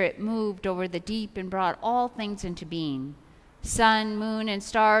spirit moved over the deep and brought all things into being. Sun, moon, and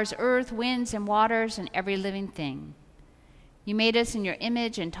stars, earth, winds, and waters, and every living thing. You made us in your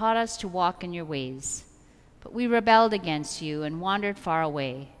image and taught us to walk in your ways. But we rebelled against you and wandered far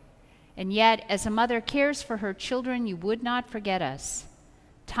away. And yet, as a mother cares for her children, you would not forget us.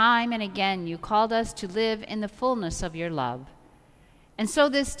 Time and again, you called us to live in the fullness of your love. And so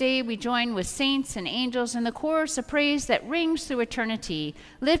this day we join with saints and angels in the chorus of praise that rings through eternity,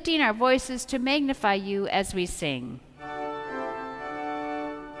 lifting our voices to magnify you as we sing.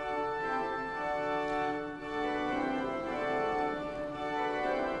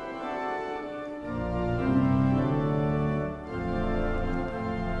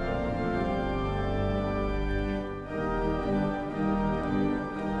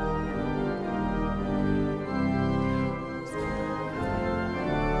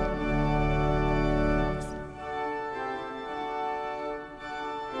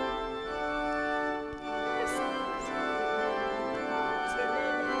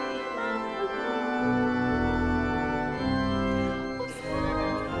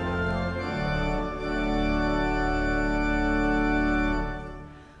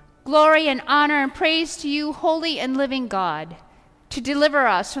 Glory and honor and praise to you, holy and living God, to deliver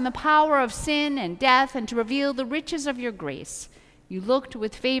us from the power of sin and death and to reveal the riches of your grace. You looked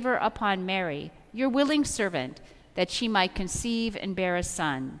with favor upon Mary, your willing servant, that she might conceive and bear a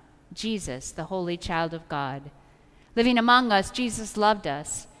son, Jesus, the holy child of God. Living among us, Jesus loved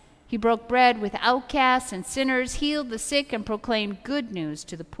us. He broke bread with outcasts and sinners, healed the sick, and proclaimed good news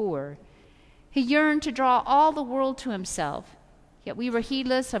to the poor. He yearned to draw all the world to himself, yet we were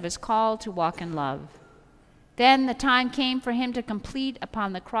heedless of his call to walk in love. Then the time came for him to complete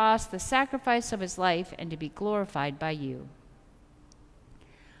upon the cross the sacrifice of his life and to be glorified by you.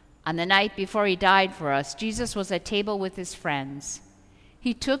 On the night before he died for us, Jesus was at table with his friends.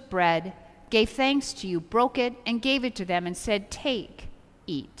 He took bread, gave thanks to you, broke it, and gave it to them and said, "Take,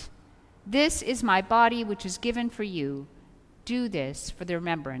 eat. This is my body which is given for you. Do this for the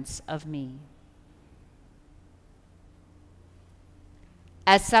remembrance of me."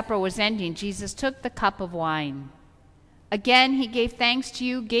 As supper was ending, Jesus took the cup of wine. Again he gave thanks to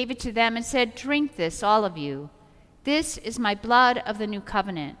you, gave it to them, and said, "Drink this, all of you. This is my blood of the new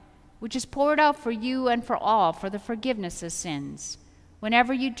covenant, which is poured out for you and for all for the forgiveness of sins.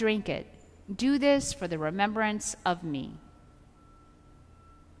 Whenever you drink it, do this for the remembrance of me."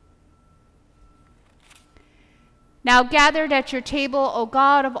 Now gathered at your table, O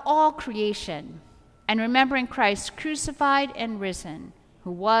God of all creation, and remembering Christ crucified and risen,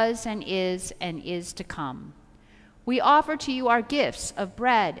 who was and is to come, we offer to you our gifts of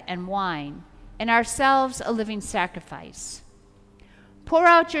bread and wine, and ourselves a living sacrifice. Pour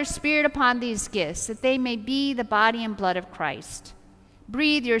out your Spirit upon these gifts, that they may be the body and blood of Christ.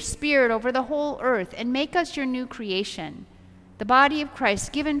 Breathe your Spirit over the whole earth, and make us your new creation, the body of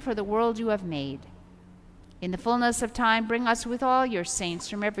Christ given for the world you have made. In the fullness of time, bring us with all your saints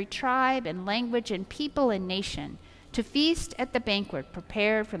from every tribe and language and people and nation to feast at the banquet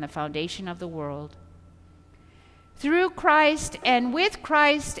prepared from the foundation of the world. Through Christ and with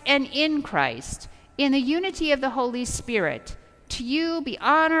Christ and in Christ, in the unity of the Holy Spirit, to you be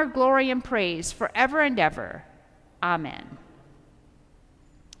honor, glory, and praise forever and ever. Amen.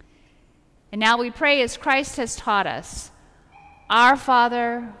 And now we pray as Christ has taught us. Our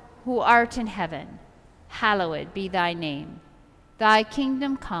Father, who art in heaven, hallowed be thy name. Thy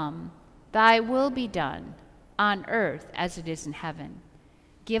kingdom come, thy will be done, on earth as it is in heaven.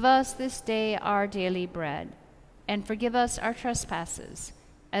 Give us this day our daily bread, and forgive us our trespasses,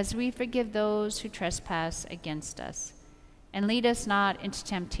 as we forgive those who trespass against us. And lead us not into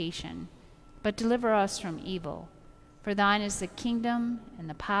temptation, but deliver us from evil. For thine is the kingdom, and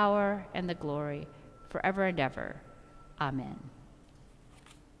the power, and the glory, forever and ever. Amen.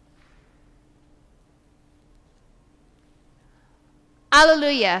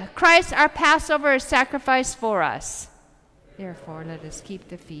 Alleluia! Christ our Passover is sacrificed for us. Therefore, let us keep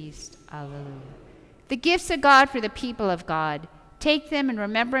the feast. Alleluia. The gifts of God for the people of God. Take them in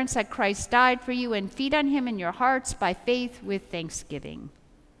remembrance that Christ died for you, and feed on him in your hearts by faith with thanksgiving.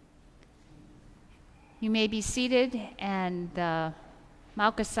 You may be seated, and the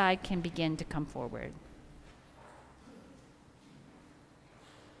Malchusite can begin to come forward.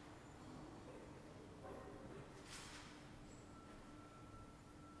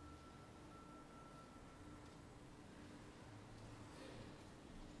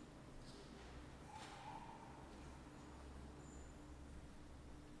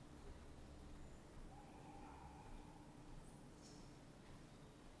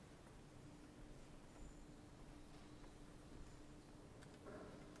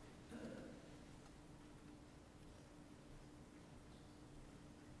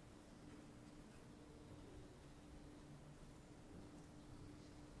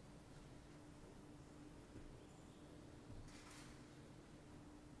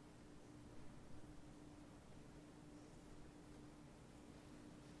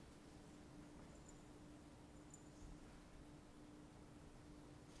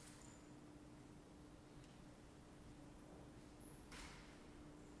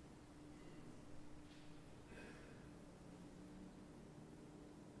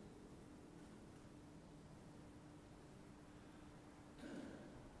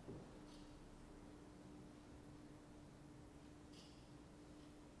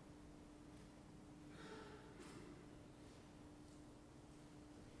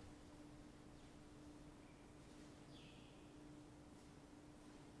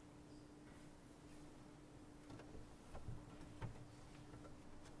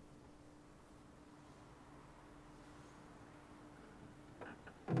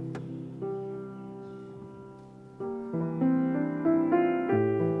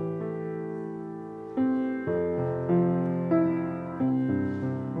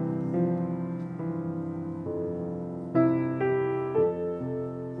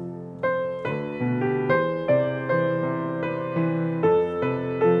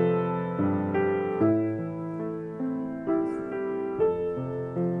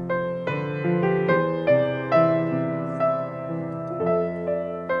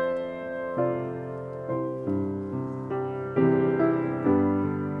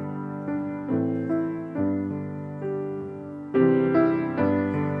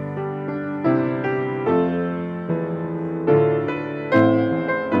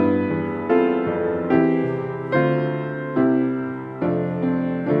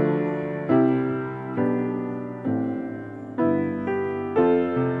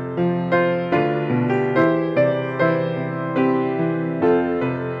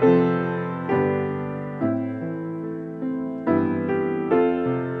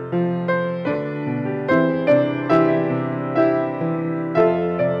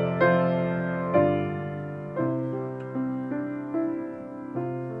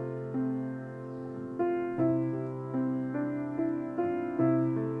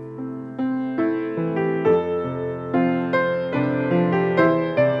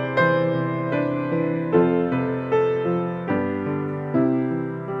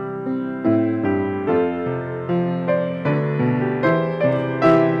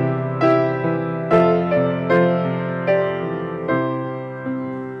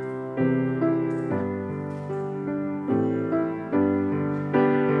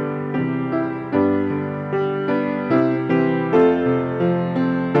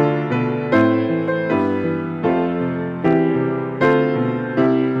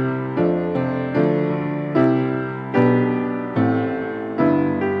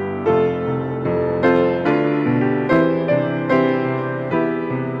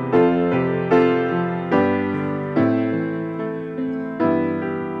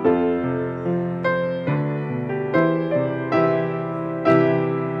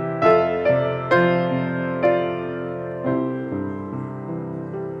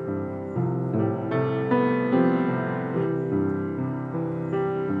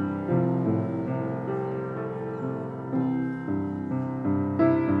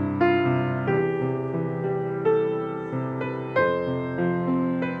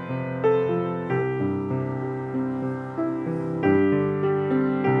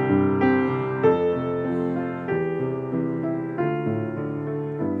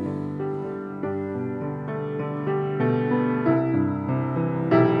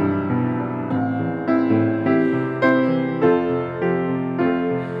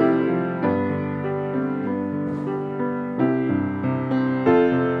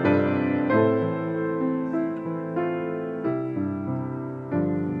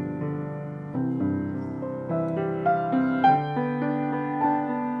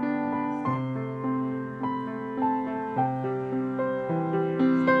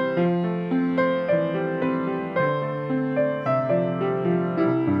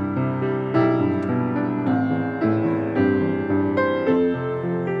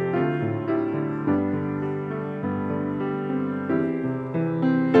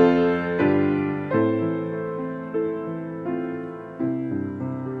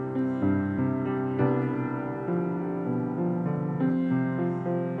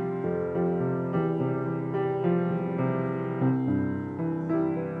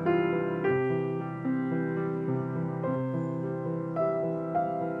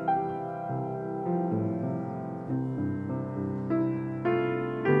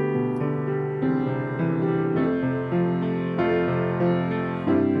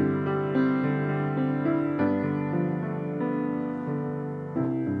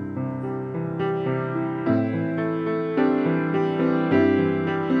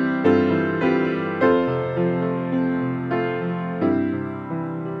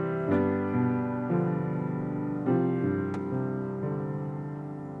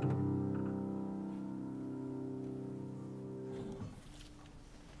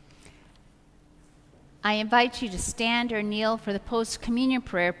 I invite you to stand or kneel for the post-communion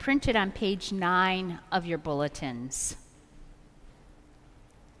prayer printed on page 9 of your bulletins.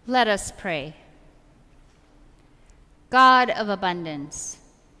 Let us pray. God of abundance,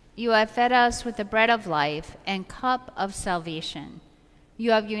 you have fed us with the bread of life and cup of salvation.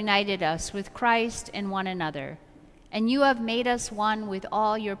 You have united us with Christ and one another, and you have made us one with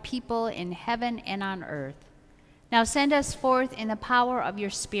all your people in heaven and on earth. Now send us forth in the power of your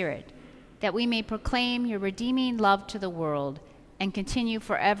Spirit, that we may proclaim your redeeming love to the world and continue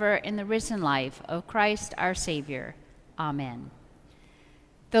forever in the risen life of Christ our Savior. Amen.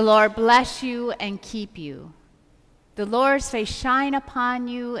 The Lord bless you and keep you. The Lord's face shine upon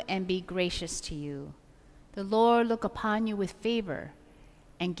you and be gracious to you. The Lord look upon you with favor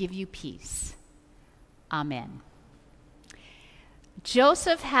and give you peace. Amen.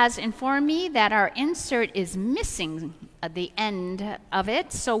 Joseph has informed me that our insert is missing at the end of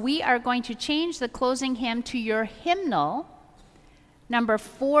it, so we are going to change the closing hymn to your hymnal, number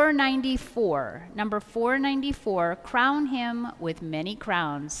 494. Number 494, Crown Him with Many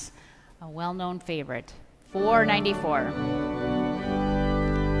Crowns, a well-known favorite. 494.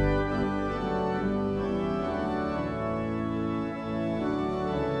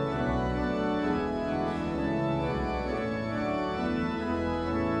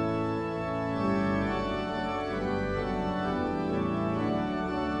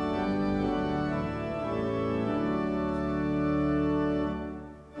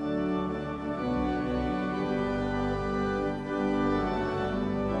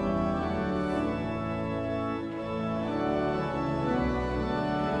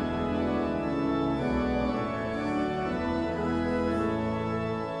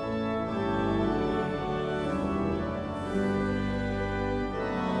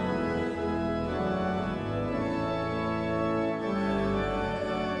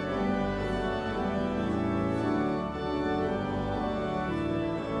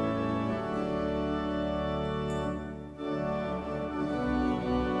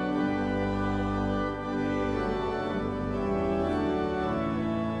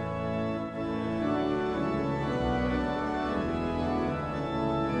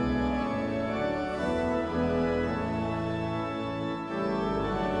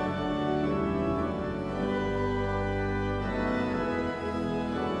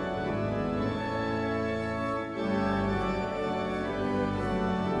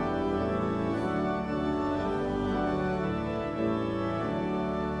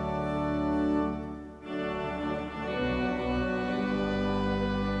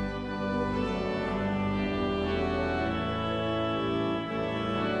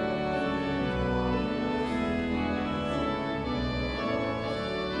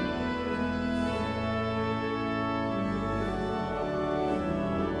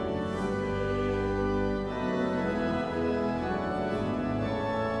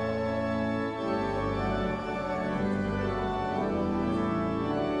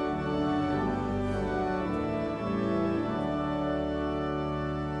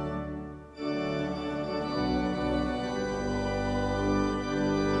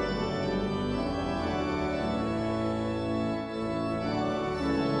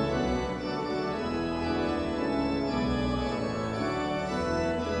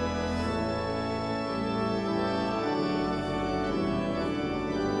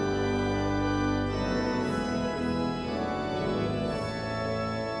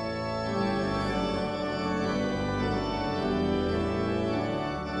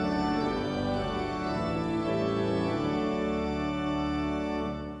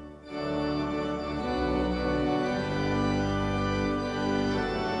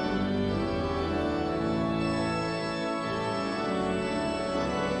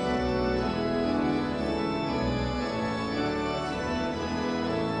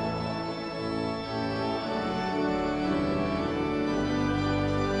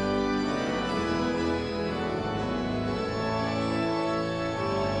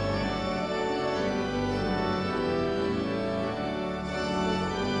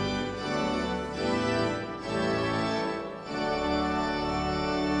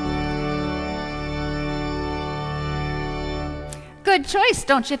 Good choice,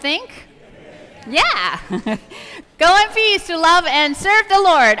 don't you think? Yeah. Go in peace to love and serve the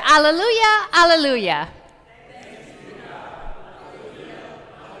Lord. Alleluia, alleluia.